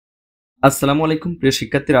আসসালামু আলাইকুম প্রিয়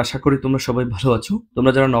শিক্ষার্থীরা, আশা করি তোমরা সবাই ভালো আছো।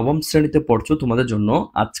 তোমরা যারা নবম শ্রেণীতে পড়ছো তোমাদের জন্য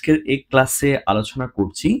আজকের এই ক্লাসে আলোচনা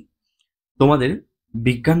করছি তোমাদের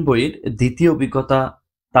বিজ্ঞান বইয়ের দ্বিতীয় অভিজ্ঞতা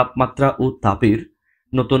তাপমাত্রা ও তাপের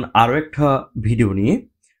নতুন আরো একটা ভিডিও নিয়ে।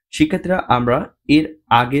 শিক্ষার্থীরা, আমরা এর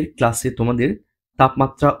আগের ক্লাসে তোমাদের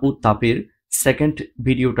তাপমাত্রা ও তাপের সেকেন্ড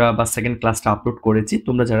ভিডিওটা বা সেকেন্ড ক্লাসটা আপলোড করেছি।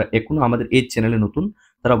 তোমরা যারা এখনো আমাদের এই চ্যানেলে নতুন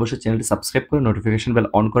তারা অবশ্যই চ্যানেলটি সাবস্ক্রাইব করে নোটিফিকেশন বেল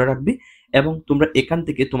অন করে রাখবে এবং তোমরা এখান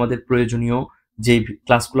থেকে তোমাদের প্রয়োজনীয় যে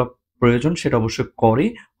ক্লাসগুলো প্রয়োজন সেটা অবশ্যই করে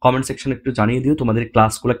কমেন্ট সেকশনে একটু জানিয়ে দিও তোমাদের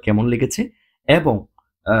ক্লাসগুলো কেমন লেগেছে এবং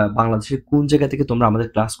বাংলাদেশের কোন জায়গা থেকে তোমরা আমাদের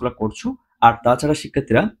ক্লাসগুলো করছো। আর তাছাড়া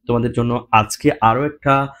শিক্ষার্থীরা, তোমাদের জন্য আজকে আরো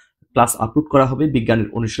একটা ক্লাস আপলোড করা হবে বিজ্ঞানের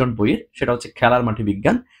অনুশীলন বইয়ের, সেটা হচ্ছে খেলার মাঠে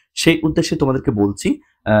বিজ্ঞান। সেই উদ্দেশ্যে তোমাদেরকে বলছি,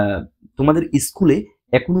 তোমাদের স্কুলে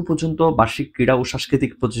এখনো পর্যন্ত বার্ষিক ক্রীড়া ও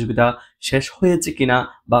সাংস্কৃতিক প্রতিযোগিতা শেষ হয়েছে কিনা,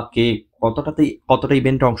 বা কে কতটা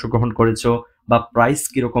ইভেন্টে অংশগ্রহণ করেছো, বা প্রাইজ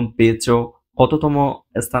কিরকম পেয়েছো, কততম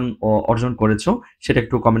স্থান অর্জন করেছো, সেটা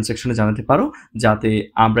একটু কমেন্ট সেকশনে জানাতে পারো, যাতে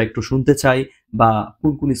আমরা একটু শুনতে চাই বা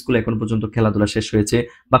কোন কোন স্কুলে এখনো পর্যন্ত খেলাধুলা শেষ হয়েছে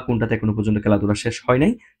বা কোনটাতে এখনো পর্যন্ত খেলাধুলা শেষ হয়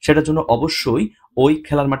নাই। সেটার জন্য অবশ্যই ওই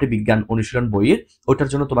খেলার মাঠে বিজ্ঞান অনুশীলন বইয়ের ওটার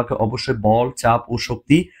জন্য তোমাকে অবশ্যই বল, চাপ ও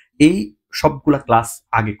শক্তি এই সবগুলা ক্লাস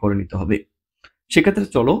আগে করে নিতে হবে। সেক্ষেত্রে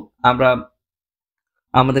চলো আমরা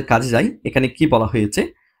আমাদের কাজে যাই। এখানে কি বলা হয়েছে,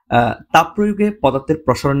 তাপ প্রয়োগে পদার্থের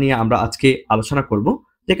প্রসারণ নিয়ে আমরা আজকে আলোচনা করব।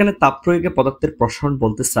 যেখানে তাপ প্রয়োগে পদার্থের প্রসারণ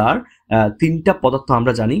বলতে স্যার তিনটা পদার্থ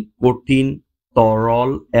আমরা জানি, কঠিন,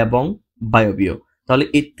 তরল এবং বায়বীয়। তাহলে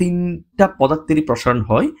এই তিনটা পদার্থেরই প্রসারণ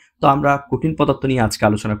হয়। তো আমরা কঠিন পদার্থ নিয়ে আজকে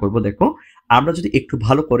আলোচনা করব। দেখো, আমরা যদি একটু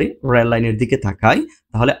ভালো করে রেল লাইনের দিকে তাকাই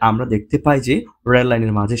তাহলে আমরা দেখতে পাই যে রেল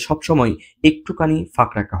লাইনের মাঝে সবসময় একটুখানি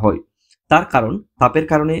ফাঁক রাখা হয়। তার কারণ, তাপের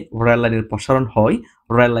কারণে রেল লাইনের প্রসারণ হয়,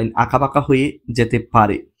 রেল লাইন আঁকাবাঁকা হয়ে যেতে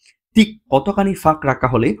পারে। ঠিক কতখানি ফাঁক রাখা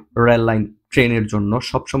হলে রেল লাইন ট্রেনের জন্য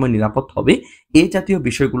সবসময় নিরাপদ হবে, এই জাতীয়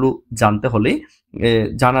বিষয়গুলো জানতে হলে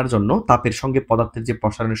জানার জন্য তাপের সঙ্গে পদার্থের যে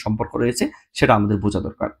প্রসারণের সম্পর্ক রয়েছে সেটা আমাদের বোঝা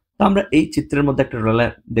দরকার। তো আমরা এই চিত্রের মধ্যে একটা রেল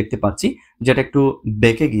লাইন দেখতে পাচ্ছি যেটা একটু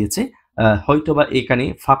বেঁকে গিয়েছে, হয়তোবা এখানে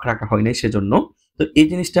ফাঁক রাখা হয় নাই সেজন্য। তো এই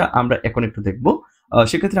জিনিসটা আমরা এখন একটু দেখব।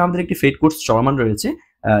 সেক্ষেত্রে আমাদের একটি ফেড কোর্স চলমান রয়েছে,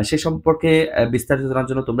 সে সম্পর্কে বিস্তারিত জানার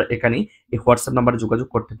জন্য তোমরা এখানে এই হোয়াটসঅ্যাপ নাম্বারে যোগাযোগ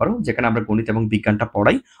করতে পারো, যেখানে আমরা গণিত এবং বিজ্ঞানটা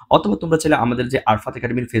পড়াই। অথবা তোমরা চাইলে আমাদের যে আরফাত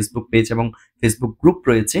একাডেমির ফেসবুক পেজ এবং ফেসবুক গ্রুপ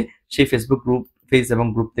রয়েছে, সেই ফেসবুক গ্রুপ পেজ এবং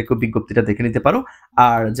গ্রুপ থেকেও বিজ্ঞপ্তিটা দেখে নিতে পারো।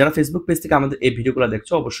 আর যারা ফেসবুক পেজ থেকে আমাদের এই ভিডিওগুলো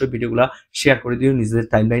দেখছো, অবশ্যই ভিডিওগুলো শেয়ার করে দিও নিজেদের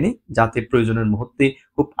টাইমলাইনে, যাতে প্রয়োজনের মুহূর্তে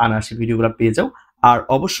খুব অনায়াসে ভিডিওগুলো পেয়ে যাও। আর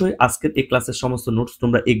অবশ্যই আজকের এই ক্লাসের সমস্ত নোটস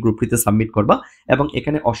তোমরা এই গ্রুপটিতে সাবমিট করবা এবং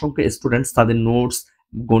এখানে অসংখ্য স্টুডেন্টস তাদের নোটস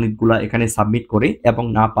গণিতগুলা এখানে সাবমিট করে এবং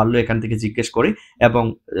না পারলেও এখান থেকে জিজ্ঞেস করে এবং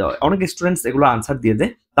অনেক স্টুডেন্টস এগুলো আনসার দিয়ে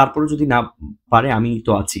দেয়। তারপরে যদি না পারে আমি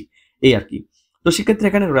তো আছি, এই আর কি। তো সেক্ষেত্রে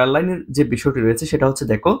এখানে রেল লাইনের যে বিষয়টি রয়েছে সেটা হচ্ছে,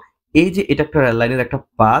 দেখো এই যে এটা একটা রেল লাইনের একটা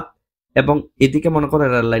পাত এবং এদিকে মনে করো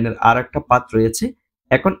রেল লাইনের আর একটা পাত রয়েছে।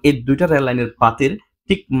 এখন এই দুইটা রেল লাইনের পাতের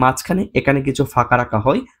ঠিক মাঝখানে এখানে কিছু ফাঁকা রাখা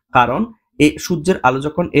হয়, কারণ এই সূর্যের আলো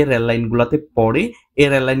যখন এই রেল লাইনগুলোতে পড়ে, এই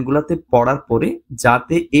রেল লাইনগুলোতে পড়ার পরে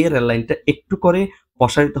যাতে এই রেল লাইনটা একটু করে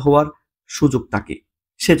প্রসারিত হওয়ার সুযোগ থাকে,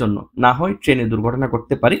 সেজন্য। না হয় ট্রেনে দুর্ঘটনা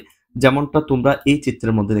করতে পারে, যেমনটা তোমরা এই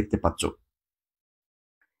চিত্রের মধ্যে দেখতে পাচ্ছ।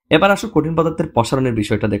 এবার আসো কঠিন পদার্থের প্রসারণের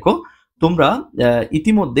বিষয়টা দেখো। তোমরা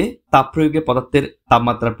ইতিমধ্যে তাপ প্রয়োগে পদার্থের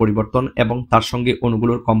তাপমাত্রার পরিবর্তন এবং তার সঙ্গে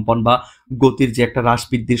অণুগুলোর কম্পন বা গতির যে একটা হ্রাস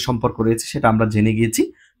বৃদ্ধির সম্পর্ক রয়েছে সেটা আমরা জেনে গিয়েছি।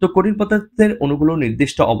 তো কঠিন পদার্থের অণুগুলো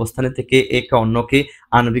নির্দিষ্ট অবস্থানে থেকে একে অন্যকে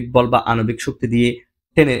আণবিক বল বা আণবিক শক্তি দিয়ে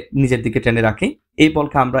টেনে নিজের দিকে টেনে রাখে। এই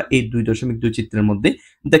বলকে আমরা এই 2.2 চিত্রের মধ্যে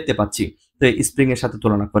দেখতে পাচ্ছি, তো এই স্প্রিং এর সাথে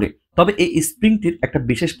তুলনা করে। তবে এই স্প্রিংটির একটা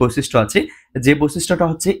বিশেষ বৈশিষ্ট্য আছে, যে বৈশিষ্ট্যটা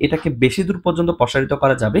হচ্ছে এটাকে বেশি দূর পর্যন্ত প্রসারিত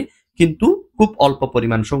করা যাবে কিন্তু খুব অল্প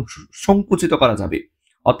পরিমাণ সংকুচিত করা যাবে।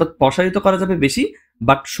 অর্থাৎ প্রসারিত করা যাবে বেশি,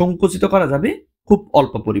 বাট সংকুচিত করা যাবে খুব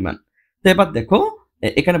অল্প পরিমাণ। তো এবার দেখো,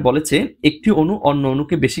 এখানে বলেছে একটি অণু অন্য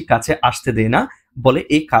অণুকে বেশি কাছে আসতে দেয় না বলে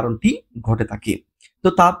এই কারণটি ঘটে থাকে। তো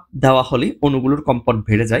তাপ দেওয়া হলে অণুগুলোর কম্পন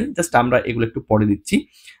বেড়ে যায়। জাস্ট আমরা এগুলো একটু পরে দিচ্ছি।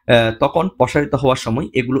 তখন প্রসারিত হওয়ার সময়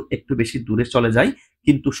এগুলো একটু বেশি দূরে চলে যায়,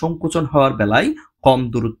 কিন্তু সংকোচন হওয়ার বেলায় কম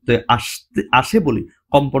দূরত্বে আসে বলে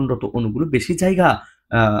কম্পনরত অণুগুলো বেশি জায়গা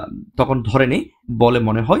তখন ধরে নেই বলে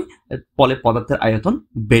মনে হয়, ফলে পদার্থের আয়তন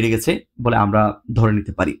বেড়ে গেছে বলে আমরা ধরে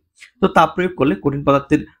নিতে পারি। তো তাপ প্রয়োগ করলে কঠিন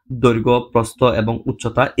পদার্থের দৈর্ঘ্য, প্রস্থ এবং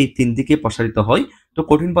উচ্চতা এই তিন দিকে প্রসারিত হয়। তো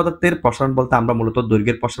কঠিন পদার্থের প্রসারণ বলতে আমরা মূলত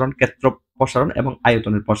দৈর্ঘ্যের প্রসারণ, ক্ষেত্র প্রসারণ এবং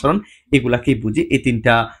আয়তনের প্রসারণ এগুলাকেই বুঝি। এই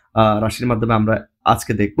তিনটা রাশির মাধ্যমে আমরা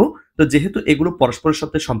আজকে দেখব। তো যেহেতু এগুলো পরস্পরের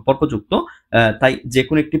সাথে সম্পর্কযুক্ত, তাই যে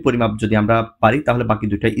কোনো একটি পরিমাপ যদি আমরা পারি তাহলে বাকি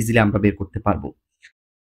দুইটা ইজিলি আমরা বের করতে পারবো।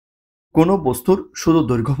 কোনো বস্তুর শুধু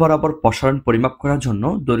দৈর্ঘ্য বরাবর প্রসারণ পরিমাপ করার জন্য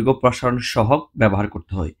দৈর্ঘ্য প্রসারণ সহগ ব্যবহার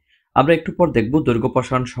করতে হয়। আমরা একটু পর দেখব দৈর্ঘ্য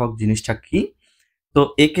প্রসারণ সহগ জিনিসটা কি। তো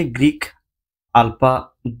একে গ্রিক আলফা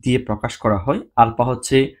দিয়ে প্রকাশ করা হয়। আলফা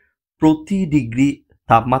হচ্ছে প্রতি ডিগ্রি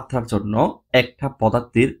তাপমাত্রার জন্য একটা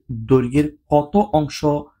পদার্থের দৈর্ঘ্যের কত অংশ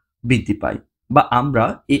বৃদ্ধি পায়, বা আমরা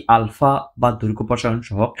এই আলফা বা দৈর্ঘ্য প্রসারণ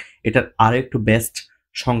সহগ এটার আরো একটু বেস্ট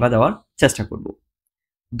সংজ্ঞা দেওয়ার চেষ্টা করব।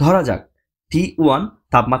 ধরা যাক T1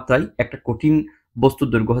 তাপমাত্রায় একটা কঠিন বস্তুর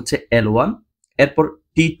দৈর্ঘ্য হচ্ছে L1, এরপর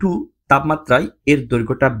T2 তাপমাত্রায় এর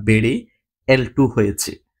দৈর্ঘ্যটা বেড়ে L2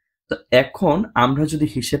 হয়েছে। তো এখন আমরা যদি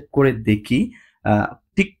হিসেব করে দেখি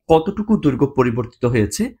ঠিক কতটুকু দৈর্ঘ্য পরিবর্তিত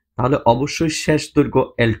হয়েছে, তাহলে অবশ্যই শেষ দৈর্ঘ্য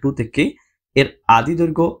L2 থেকে এর আদি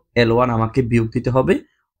দৈর্ঘ্য L1 আমাকে বিয়োগ দিতে হবে,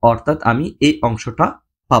 অর্থাৎ আমি এই অংশটা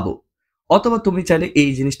পাবো। অথবা তুমি চাইলে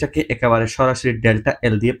এই জিনিসটাকে একেবারে সরাসরি ডেল্টা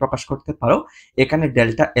এল দিয়ে প্রকাশ করতে পারো। এখানে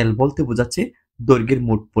ডেল্টা এল বলতে বোঝাচ্ছে দৈর্ঘ্যের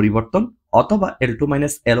মোট পরিবর্তন, অথবা L2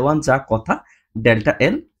 মাইনাস L1 যা কথা, ডেল্টা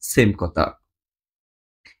এল সেম কথা।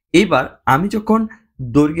 এইবার আমি যখন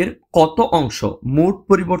দৈর্ঘ্যের কত অংশ মোট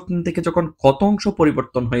পরিবর্তন থেকে যখন কত অংশ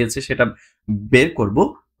পরিবর্তন হয়েছে সেটা বের করব,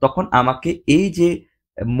 তখন আমাকে এই যে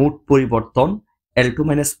মোট পরিবর্তন L2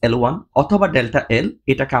 মাইনাস L1 অথবা ডেল্টা এল,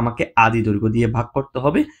 এটাকে আমাকে আদি দৈর্ঘ্য দিয়ে ভাগ করতে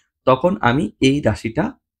হবে, তখন আমি এই রাশিটা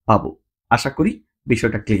পাবো। আশা করি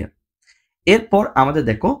বিষয়টা ক্লিয়ার। এরপর আমাদের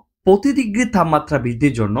দেখো প্রতি ডিগ্রি তাপমাত্রা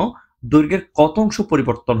বৃদ্ধির জন্য দৈর্ঘ্যের কত অংশ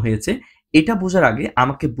পরিবর্তন হয়েছে, এটা বোঝার আগে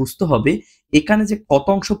আমাকে বুঝতে হবে এখানে যে কত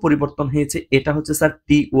অংশ পরিবর্তন হয়েছে এটা হচ্ছে স্যার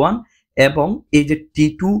T1 এবং এই যে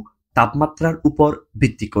T2 তাপমাত্রার উপর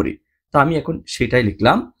ভিত্তি করে। তো আমি এখন সেটাই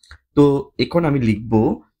লিখলাম। তো এখন আমি লিখব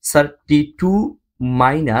স্যার T2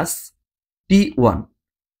 মাইনাস T1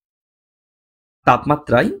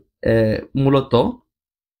 তাপমাত্রায় মূলত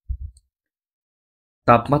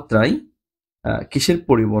তাপমাত্রায় কিসের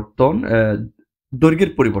পরিবর্তন,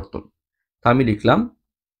 দৈর্ঘ্যের পরিবর্তন। আমি লিখলাম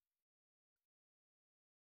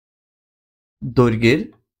দৈর্ঘ্যের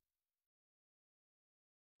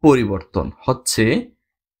পরিবর্তন হচ্ছে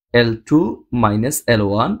L2 minus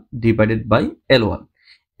L1 divided by L1।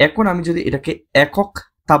 এখন আমি যদি এটাকে একক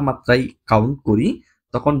তাপমাত্রায় কাউন্ট করি,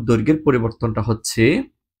 তখন দৈর্ঘ্যের পরিবর্তনটা হচ্ছে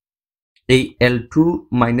এই L2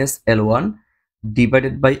 minus L1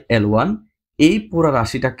 divided by L1। এই পুরো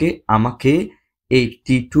রাশিটাকে আমাকে এই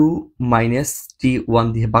T2 মাইনাস T1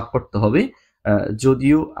 দিয়ে ভাগ করতে হবে।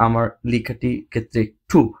 যদিও আমার লেখাটি ক্ষেত্রে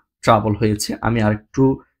একটু ট্রাবল হয়েছে, আমি আরেকটু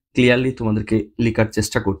ক্লিয়ারলি তোমাদেরকে লেখার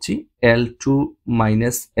চেষ্টা করছি। L2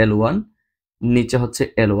 মাইনাস L1, নিচে হচ্ছে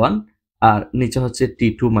L1 আর নিচে হচ্ছে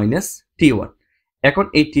T2 মাইনাস T1। এখন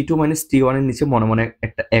এই T2 মাইনাস T1 এর নিচে মনে মনে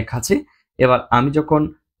একটা এক আছে। এবার আমি যখন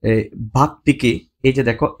ভাগটিকে, এই যে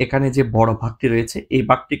দেখো এখানে যে বড় ভাগটি রয়েছে, এই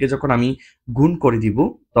ভাগটিকে যখন আমি গুণ করে দিব,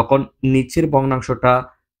 তখন নিচের ভগ্নাংশটা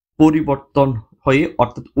পরিবর্তন হয়ে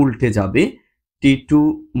অর্থাৎ উল্টে যাবে T2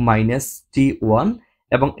 মাইনাস T1,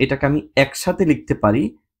 এবং এটাকে আমি একসাথে লিখতে পারি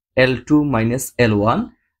L2 minus L1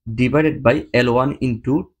 divided by L1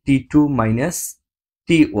 into T2 minus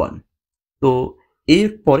T1। তো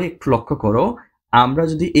এরপরে একটু লক্ষ্য করো, আমরা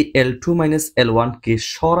যদি এই L2 মাইনাস L1 কে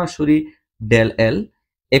সরাসরি ডেল এল,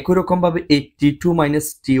 একই রকম ভাবে এই T2 মাইনাস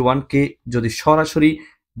T1 কে যদি সরাসরি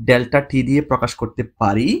ডেল্টা টি দিয়ে প্রকাশ করতে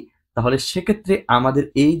পারি, তাহলে সেক্ষেত্রে আমাদের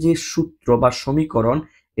এই যে সূত্র বা সমীকরণ,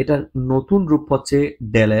 এটার নতুন রূপ হচ্ছে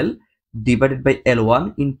del L divided by L1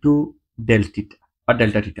 into del টিটা বা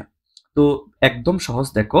ডেল্টা টিটা। তো একদম সহজ,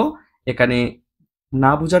 দেখো এখানে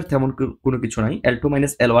না বোঝার তেমন কোনো কিছু নাই। L2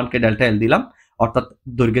 মাইনাস L1 কে ডেল্টা এল দিলাম, অর্থাৎ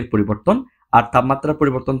দৈর্ঘ্যের পরিবর্তন, আর তাপমাত্রার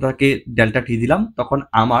পরিবর্তনটাকে ডেল্টা টি দিলাম, তখন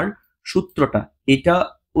আমার সূত্রটা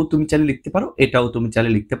এটাও তুমি চাইলে লিখতে পারো, এটাও তুমি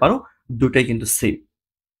চাইলে লিখতে পারো, দুটাই কিন্তু সেম।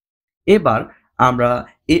 এবার আমরা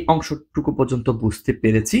এই অংশটুকু পর্যন্ত বুঝতে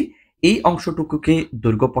পেরেছি। এই অংশটুকুকে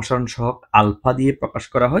দৈর্ঘ্য প্রসারণ সহগ আলফা দিয়ে প্রকাশ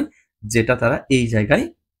করা হয়, যেটা তারা এই জায়গায়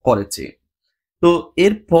করেছে। তো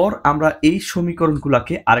এরপর আমরা এই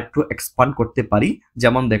সমীকরণগুলোকে আরেকটু এক্সপান্ড করতে পারি।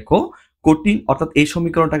 যেমন দেখো কঠিন, অর্থাৎ এই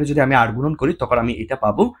সমীকরণটাকে যদি আমি আর্গুণন করি, তখন আমি এটা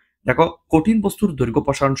পাবো। দেখো কঠিন বস্তুর দৈর্ঘ্য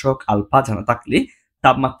প্রসারণ সহগ আলফা জানা থাকলে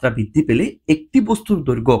তাপমাত্রা বৃদ্ধি পেলে একটি বস্তুর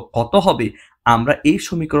দৈর্ঘ্য কত হবে আমরা এই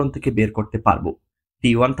সমীকরণ থেকে বের করতে পারবো।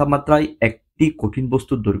 T1 তাপমাত্রায় একটি কঠিন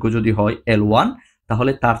বস্তুর দৈর্ঘ্য যদি হয় L1,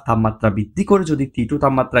 তাহলে তার তাপমাত্রা বৃদ্ধি করে যদি T2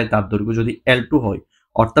 তাপমাত্রায় তার দৈর্ঘ্য যদি L2 হয়,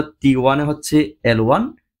 অর্থাৎ T1 এ হচ্ছে L1,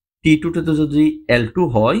 T2 তে যদি L2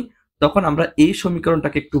 হয়, তখন আমরা এই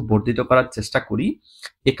সমীকরণটাকে একটু বর্ধিত করার চেষ্টা করি।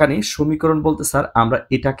 এখানে সমীকরণ বলতে স্যার আমরা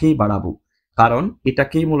এটাকেই বাড়াবো, কারণ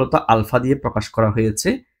এটাকেই মূলত আলফা দিয়ে প্রকাশ করা হয়েছে।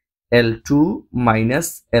 L2 minus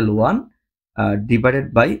L1 divided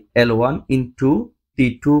by L1 into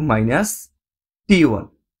T2 minus T1।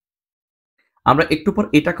 আমরা একটু পর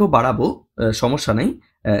এটাকেও বাড়াবো, সমস্যা নেই,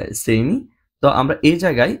 সেমই। তো আমরা এই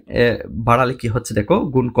জায়গায় বাড়ালে কি হচ্ছে দেখো,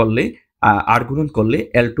 গুণ করলে আর গুণন করলে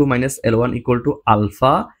L2 minus L1 equal to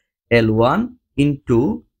alpha L1 into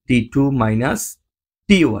T2 minus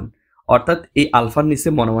T1, অর্থাৎ এই আলফার নিচে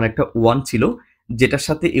মনে মনে একটা 1 ছিল, যেটার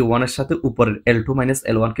সাথে এই 1 এর সাথে উপরের L2 মাইনাস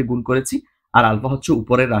L1 কে গুণ করেছি, আর আলফা হচ্ছে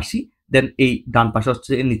উপরের রাশি, দেন এই ডান পাশে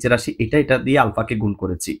হচ্ছে নিচের রাশি, এটা দিয়ে আলফাকে গুণ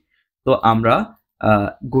করেছি। তো আমরা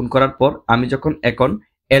গুণ করার পর আমি যখন এখন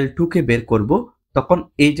L2 কে বের করব, তখন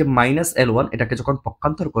এই যে মাইনাস L1 এটাকে যখন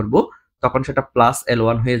পক্ষান্তর করব, তখন সেটা প্লাস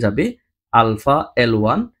L1 হয়ে যাবে, alpha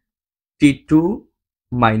L1 T2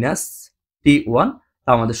 minus T1। তা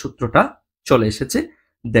আমাদের সূত্রটা চলে এসেছে।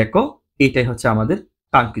 দেখো, এটাই হচ্ছে আমাদের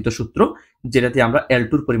কাঙ্ক্ষিত সূত্র, যেটাতে আমরা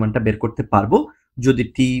L2 এর পরিমাণটা বের করতে পারবো যদি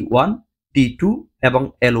T1, T2 এবং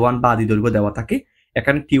L1 বা আদি দৈর্ঘ্য দেওয়া থাকে।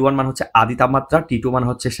 এখানে T1 মান হচ্ছে আদি তাপমাত্রা, T2 মান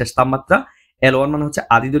হচ্ছে শেষ তাপমাত্রা, L1 মান হচ্ছে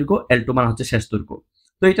আদি দৈর্ঘ্য, L2 মান হচ্ছে শেষ দৈর্ঘ্য।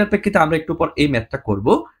 তো এটার প্রেক্ষিতে আমরা একটু পর এই ম্যাথটা করব।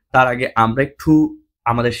 তার আগে আমরা একটু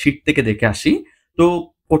আমাদের শীট থেকে দেখে আসি। তো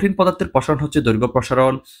কঠিন পদার্থের প্রসারণ হচ্ছে দৈর্ঘ্য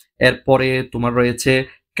প্রসারণ, এরপরে তোমার রয়েছে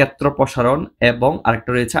ক্ষেত্র প্রসারণ এবং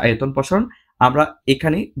আরেকটা রয়েছে আয়তন প্রসারণ। আমরা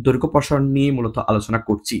এখানে দৈর্ঘ্য প্রসারণ নিয়ে মূলত আলোচনা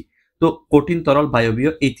করছি। তো কঠিন, তরল,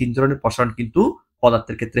 বায়বীয় এই 3 ধরনের প্রসারণ কিন্তু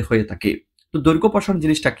পদার্থের ক্ষেত্রে হয়ে থাকে। তো দৈর্ঘ্য প্রসারণ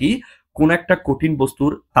জিনিসটা কি? কোন একটা কঠিন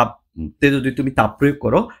বস্তুর তাপতে যদি তুমি তাপ প্রয়োগ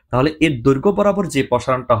করো, তাহলে এর দৈর্ঘ্য বরাবর যে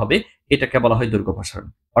প্রসারণটা হবে এটাকে বলা হয় দৈর্ঘ্য প্রসারণ।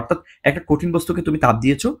 অর্থাৎ একটা কঠিন বস্তুকে তুমি তাপ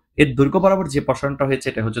দিয়েছো, এর দৈর্ঘ্য বরাবর যে প্রসারণটা হয়েছে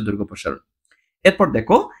এটা হচ্ছে দৈর্ঘ্য প্রসারণ। এরপর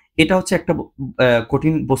দেখো, এটা হচ্ছে একটা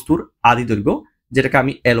কঠিন বস্তুর আদি দৈর্ঘ্য, যেটাকে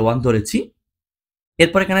আমি L1 ধরেছি।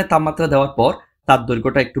 এরপর এখানে তাপমাত্রা দেওয়ার পর তার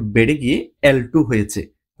দৈর্ঘ্যটা একটু বেড়ে গিয়ে L2 হয়েছে।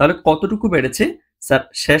 তাহলে কতটুকু বেড়েছে? স্যার,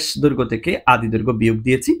 শেষ দৈর্ঘ্য থেকে আদি দৈর্ঘ্য বিয়োগ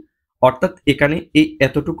দিয়েছি, অর্থাৎ এখানে এই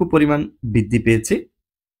এতটুকু পরিমাণ বৃদ্ধি পেয়েছে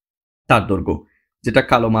তার দৈর্ঘ্য, যেটা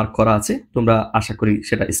কালো মার্ক করা আছে, তোমরা আশা করি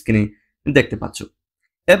সেটা স্ক্রিনে দেখতে পাচ্ছ।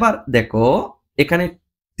 এবার দেখো, এখানে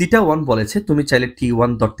θ1 বলেছে, তুমি চাইলে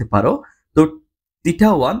T1 ধরতে পারো। তো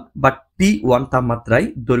θ1 বা T1 তাপমাত্রায়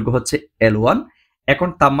দৈর্ঘ্য হচ্ছে L1। এখন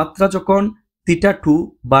তাপমাত্রা যখন θ2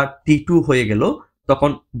 বা T2 হয়ে গেল, তখন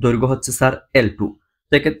দৈর্ঘ্য হচ্ছে স্যার L2।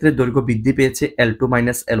 তো এক্ষেত্রে দৈর্ঘ্য বৃদ্ধি পেয়েছে L2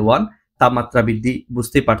 মাইনাস L1, তাপমাত্রা বৃদ্ধি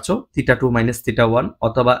বুঝতেই পারছো, θ2 মাইনাস θ1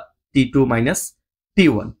 অথবা T2 মাইনাস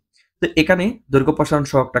T1। তো এখানে দৈর্ঘ্য প্রসারণ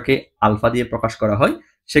সহগটাকে আলফা দিয়ে প্রকাশ করা হয়।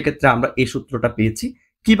 সেক্ষেত্রে আমরা এই সূত্রটা পেয়েছি।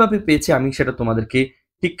 কিভাবে পেয়েছি আমি সেটা তোমাদেরকে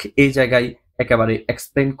ঠিক এই জায়গায় একেবারে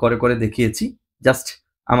এক্সপ্লেন করে করে দেখিয়েছি। জাস্ট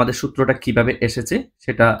আমাদের সূত্রটা কিভাবে এসেছে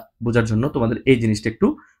সেটা বোঝার জন্য তোমাদের এই জিনিসটা একটু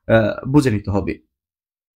বুঝে নিতে হবে।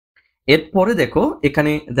 এরপরে দেখো,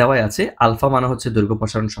 এখানে দেওয়া আছে আলফা মানে হচ্ছে দৈর্ঘ্য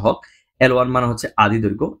প্রসারণ সহগ, L1 মানে হচ্ছে আদি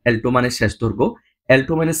দৈর্ঘ্য, L2 মানে শেষ দৈর্ঘ্য, L2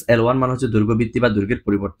 মাইনাস L1 মানে হচ্ছে দৈর্ঘ্য বৃদ্ধি বা দৈর্ঘ্যের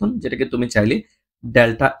পরিবর্তন, যেটাকে তুমি চাইলে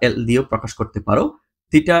ডেল্টা L দিয়েও প্রকাশ করতে পারো।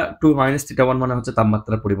 θ2 মাইনাস θ1 মানে হচ্ছে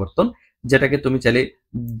তাপমাত্রার পরিবর্তন, যেটাকে তুমি চাইলে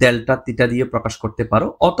ডেল্টা θ দিয়ে প্রকাশ করতে পারো,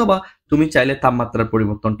 অথবা তুমি চাইলে তাপমাত্রার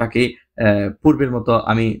পরিবর্তনটাকে পূর্বের মতো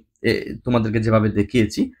আমি তোমাদেরকে যেভাবে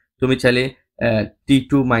দেখিয়েছি, তুমি চাইলে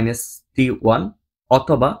T2 মাইনাস T1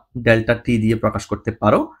 অথবা ডেল্টা T দিয়ে প্রকাশ করতে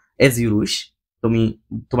পারো, এজ ইউ উইশ, তুমি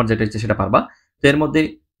তোমার যেটা ইচ্ছে সেটা পারবা। তো এর মধ্যে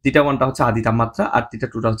θ1টা হচ্ছে আদি তাপমাত্রা আর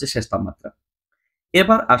θ2টা হচ্ছে শেষ তাপমাত্রা।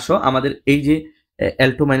 এবার আসো, আমাদের এই যে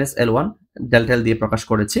L2 minus L1 delta L দিয়ে প্রকাশ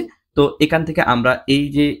করেছে। তো এখান থেকে আমরা এই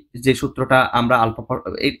যে সূত্রটা আমরা আলফা,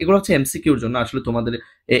 এগুলো হচ্ছে এমসিকিউর জন্য, আসলে তোমাদের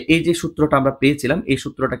এই যে সূত্রটা আমরা পেয়েছিলাম, এই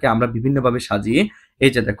সূত্রটাকে আমরা বিভিন্নভাবে সাজিয়ে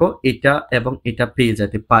এই যে দেখো এটা এবং এটা পেয়ে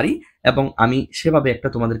যেতে পারি, এবং আমি সেভাবে একটা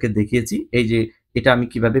তোমাদেরকে দেখিয়েছি। এই যে এটা আমি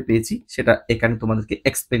কিভাবে পেয়েছি সেটা এখানে তোমাদেরকে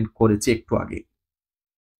এক্সপ্লেন করেছি একটু আগে।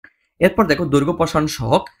 এরপর দেখো, দৈর্ঘ্য প্রসারণ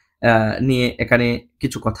সহগ নিয়ে এখানে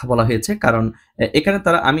কিছু কথা বলা হয়েছে, কারণ এখানে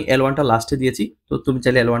তারা আমি L1টা লাস্টে দিয়েছি, তো তুমি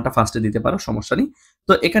চাইলে L1টা ফার্স্টে দিতে পারো, সমস্যা নেই।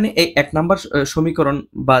 তো এখানে এই 1 নাম্বার সমীকরণ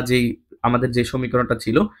বা যেই আমাদের যে সমীকরণটা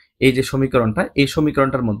ছিল, এই যে সমীকরণটা, এই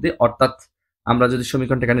সমীকরণটার মধ্যে, অর্থাৎ আমরা যদি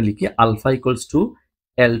সমীকরণটা এখানে লিখি, alpha equals to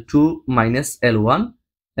L2 minus L1,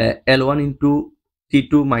 L1 into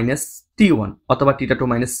T2 minus T1 অথবা θ2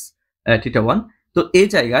 মাইনাস θ1। তো এই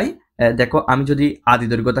জায়গায় দেখো, আমি যদি আদি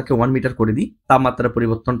দৈর্ঘ্যটাকে 1 মিটার করে দিই, তাপমাত্রার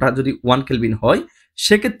পরিবর্তনটা যদি 1 কেলভিন হয়,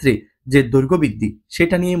 সেক্ষেত্রে যে দৈর্ঘ্য বৃদ্ধি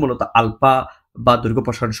সেটা নিয়ে মূলত আলফা বা দৈর্ঘ্য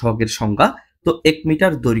প্রসারণ সহগের সংজ্ঞা। তো 1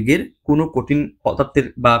 মিটার দৈর্ঘ্যের কোনো কঠিন পদার্থের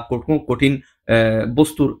বা কোনো কঠিন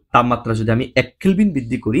বস্তুর তাপমাত্রা যদি আমি 1 কেলভিন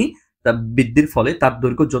বৃদ্ধি করি, তা বৃদ্ধির ফলে তার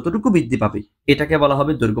দৈর্ঘ্য যতটুকু বৃদ্ধি পাবে এটাকে বলা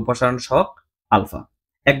হবে দৈর্ঘ্য প্রসারণ সহগ আলফা।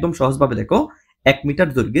 একদম সহজভাবে দেখো, 1 মিটার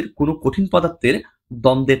দৈর্ঘ্যের কোনো কঠিন পদার্থের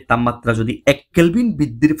দ্বন্দ্বের তাপমাত্রা যদি 1 কেলভিন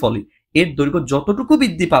বৃদ্ধির ফলে এর দৈর্ঘ্য যতটুকু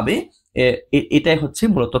বৃদ্ধি পাবে, এটাই হচ্ছে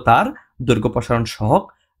মূলত তার দৈর্ঘ্য প্রসারণ সহগ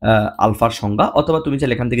আলফার সংজ্ঞা। অথবা তুমি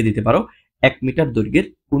চাইলে এখান থেকে দিতে পারো, 1 মিটার দৈর্ঘ্যের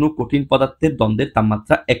কোনো কঠিন পদার্থের দ্বন্দ্বের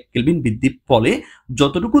তাপমাত্রা 1 কেলভিন বৃদ্ধির ফলে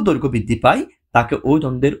যতটুকু দৈর্ঘ্য বৃদ্ধি পায় তাকে ওই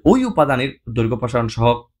দ্বন্দ্বের ওই উপাদানের দৈর্ঘ্য প্রসারণ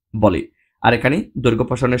সহগ বলে। আর এখানে দৈর্ঘ্য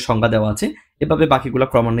প্রসারণের সংজ্ঞা দেওয়া আছে, এভাবে বাকিগুলো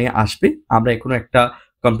ক্রমান্বয়ে আসবে, আমরা এখনো একটা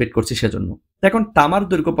কমপ্লিট করছি সেজন্য। তো এখন তামার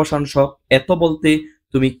দৈর্ঘ্য প্রসারণ সহগ এত বলতে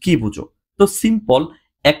তুমি কি বুঝো? তো সিম্পল,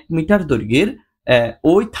 1 মিটার দৈর্ঘ্যের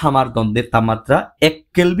ওই থামার দ্বন্দ্বের তাপমাত্রা 1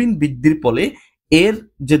 কেলভিন বৃদ্ধির ফলে এর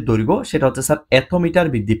যে দৈর্ঘ্য সেটা হচ্ছে স্যার এত মিটার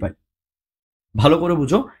বৃদ্ধি পায়। ভালো করে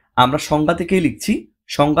বুঝো, আমরা সংজ্ঞা থেকেই লিখছি।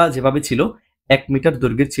 সংজ্ঞা যেভাবে ছিল 1 মিটার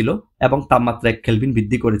দৈর্ঘ্যের ছিল এবং তাপমাত্রা 1 কেলভিন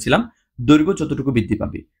বৃদ্ধি করেছিলাম, দৈর্ঘ্য যতটুকু বৃদ্ধি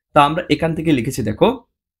পাবে। তো আমরা এখান থেকে লিখেছি, দেখো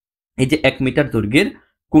এই যে 1 মিটার দৈর্ঘ্যের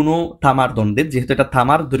কোনো তামার দ্বন্দ্বের, যেহেতু এটা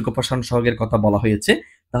তামার দৈর্ঘ্য প্রসারণ সহগের কথা বলা হয়েছে,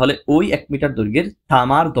 তাহলে ওই 1 মিটার দৈর্ঘ্যের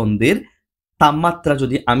তামার দ্বন্দ্বের তাপমাত্রা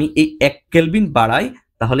যদি আমি এই 1 কেলভিন বাড়াই,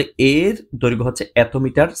 তাহলে এর দৈর্ঘ্য হচ্ছে এত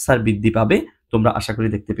মিটার স্যার বৃদ্ধি পাবে। তোমরা আশা করি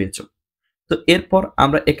দেখতে পেয়েছো। তো এরপর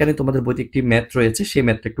আমরা এখানে তোমাদের বইতে একটি ম্যাথ রয়েছে, সেই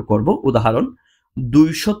ম্যাথটা একটু করব। উদাহরণ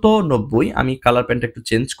 290, আমি কালার প্যানটা একটু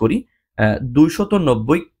চেঞ্জ করি,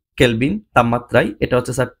 290 কেলভিন তাপমাত্রায়, এটা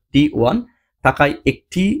হচ্ছে স্যার T1 থাকায়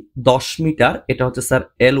একটি 10 মিটার, এটা হচ্ছে স্যার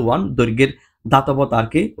L1 দৈর্ঘ্যের ধাতব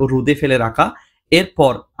তারকে রোদে ফেলে রাখা।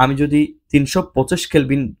 এরপর আমি যদি 325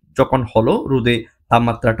 কেলভিন যখন হলো রোদে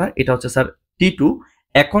তাপমাত্রাটা, এটা হচ্ছে স্যার T2,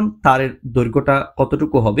 এখন তারের দৈর্ঘ্যটা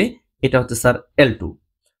কতটুকু হবে? এটা হচ্ছে স্যার L2।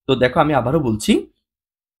 তো দেখো আমি আবারও বলছি,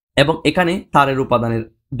 এবং এখানে তারের উপাদানের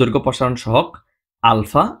দৈর্ঘ্য প্রসারণ সহগ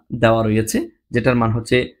আলফা দেওয়া রয়েছে, যেটার মান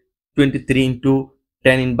হচ্ছে 23 ইন্টু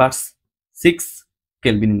 10 ইনভার্স 6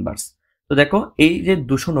 কেলভিন ইনভার্স। তো দেখো এই যে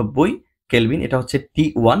 290 কেলভিন, এটা হচ্ছে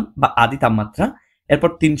T1 বা আদি তাপমাত্রা। এরপর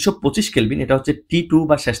 325 কেলভিন, এটা হচ্ছে T2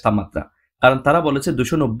 বা শেষ তাপমাত্রা। কারণ তারা বলেছে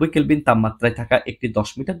 290 কেলভিন তাপমাত্রায় থাকা একটি 10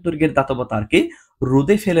 মিটার দৈর্ঘ্যের ধাতব তারকে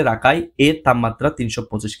রোদে ফেলে রাখায় এর তাপমাত্রা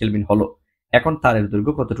 325 কেলভিন হলো। এখন তারের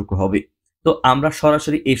দৈর্ঘ্য কতটুকু হবে? তো আমরা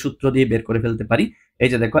সরাসরি এই সূত্র দিয়ে বের করে ফেলতে পারি। এই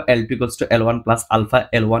যে দেখো L2 = L1 plus alpha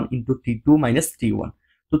L1 into T2 minus T1।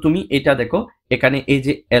 তো তুমি এটা দেখো, এখানে এই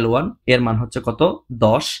যে L1 এর মান হচ্ছে কত?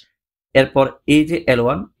 10। এরপর এই যে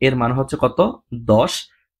L1 এর মান হচ্ছে কত? 10।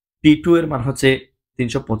 T2 এর মান হচ্ছে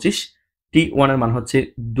 325, T1 এর মান হচ্ছে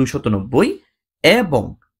 290, এবং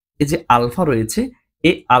এই যে আলফা রয়েছে,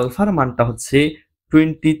 এই আলফার মানটা হচ্ছে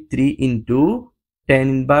 23 ইন্টু 10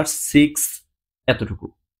 ইনভার্স 6 এতটুকু।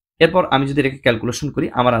 এরপর আমি যদি এটাকে ক্যালকুলেশন করি,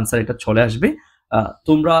 আমার আনসার এটা চলে আসবে।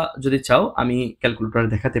 তোমরা যদি চাও আমি ক্যালকুলেটরে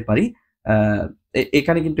দেখাতে পারি।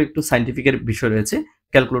 এখানে কিন্তু একটু সায়েন্টিফিকের বিষয় রয়েছে,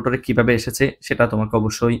 ক্যালকুলেটরে কিভাবে এসেছে সেটা তোমাকে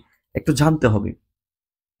অবশ্যই একটু জানতে হবে।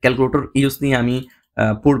 ক্যালকুলেটর ইউজ নিয়ে আমি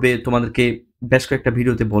পূর্বে তোমাদেরকে বেশ কয়েকটা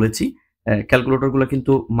ভিডিওতে বলেছি। ক্যালকুলেটরগুলো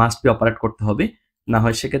কিন্তু মাস্ট বি অপারেট করতে হবে, না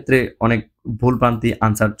হয় সেক্ষেত্রে অনেক ভুলভ্রান্তি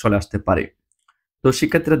আনসার চলে আসতে পারে। তো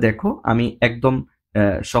শিক্ষার্থীরা দেখো, আমি একদম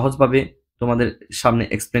সহজভাবে তোমাদের সামনে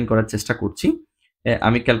এক্সপ্লেন করার চেষ্টা করছি।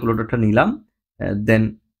 আমি ক্যালকুলেটরটা নিলাম, দেন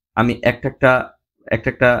আমি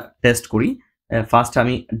একটা টেস্ট করি। ফার্স্ট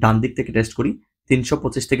আমি ডান দিক থেকে টেস্ট করি।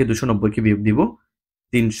 325 থেকে 290 কে বিয়োগ দিব।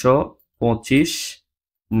 325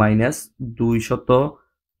 মাইনাস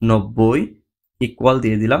 290 ইকুয়াল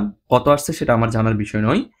দিয়ে দিলাম। কত আসছে সেটা আমার জানার বিষয়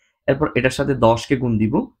নয়। এরপর এটার সাথে 10 কে গুণ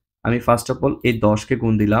দিব। আমি ফার্স্ট অফ অল এই 10 কে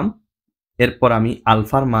গুণ দিলাম। এরপর আমি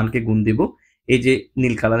আলফার মানকে গুণ দিব। এই যে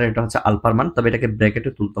নীল কালারের, এটা হচ্ছে আলফার মান, তবে এটাকে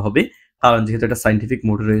ব্র্যাকেটে তুলতে হবে, কারণ যেহেতু এটা সায়েন্টিফিক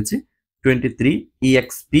মোডে রয়েছে। 23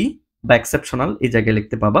 EXP বা এক্সেপশনাল এই জায়গায়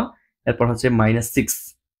লিখতে পাবা। এরপর হচ্ছে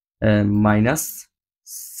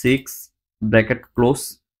 -6 ব্র্যাকেট ক্লোজ,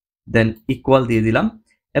 দেন ইকুয়াল দিয়ে দিলাম।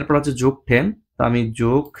 এরপর হচ্ছে যোগ 10, তো আমি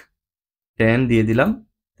যোগ 10 দিয়ে দিলাম।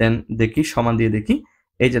 দেন দেখি, সমান দিয়ে দেখি।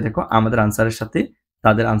 এই যে দেখো আমাদের আনসারের সাথে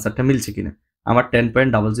তাদের আনসারটা মিলছে কিনা। আমার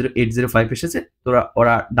 10.00805 এসেছে,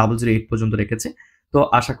 ওরা 008 পর্যন্ত রেখেছে। তো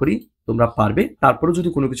আশা করি তোমরা পারবে। তারপরেও যদি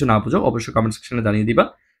কোনো কিছু না বুঝো অবশ্যই কমেন্ট সেকশনে জানিয়ে দিবা।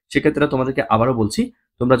 সেক্ষেত্রে তোমাদেরকে আবারও বলছি,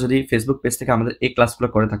 তোমরা যদি ফেসবুক পেজ থেকে আমাদের এই ক্লাসগুলো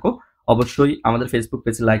করে থাকো, অবশ্যই আমাদের ফেসবুক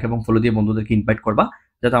পেজে লাইক এবং ফলো দিয়ে বন্ধুদেরকে ইনভাইট করবা,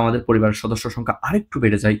 যাতে আমাদের পরিবারের সদস্য সংখ্যা আরেকটু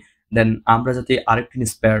বেড়ে যায়, দেন আমরা যাতে আরেকটু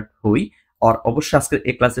ইন্সপায়ার্ড হই। আর অবশ্যই আজকের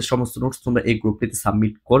এই ক্লাসের সমস্ত নোটস তোমরা এই গ্রুপটিতে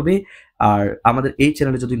সাবমিট করবে। আর আমাদের এই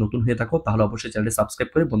চ্যানেলে যদি নতুন হয়ে থাকো, তাহলে অবশ্যই চ্যানেলটি সাবস্ক্রাইব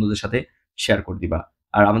করে বন্ধুদের সাথে শেয়ার করে দিবা।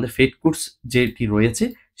 আর আমাদের ফেড কোর্স যেটি রয়েছে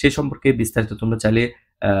সেই সম্পর্কে বিস্তারিত তোমরা চাইলে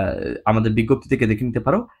আমাদের বিজ্ঞপ্তি থেকে দেখে নিতে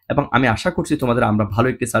পারো, এবং আমি আশা করছি তোমাদের আমরা ভালো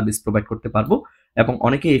একটি সার্ভিস প্রোভাইড করতে পারবো, এবং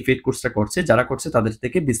অনেকে এই ফেড কোর্সটা করছে, যারা করছে তাদের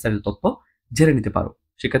থেকে বিস্তারিত তথ্য জেনে নিতে পারো।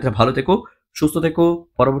 সেক্ষেত্রে ভালো থেকো, সুস্থ থেকো।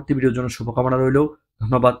 পরবর্তী ভিডিওর জন্য শুভকামনা রইল।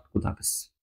 ধন্যবাদ। খুদা হাফেজ।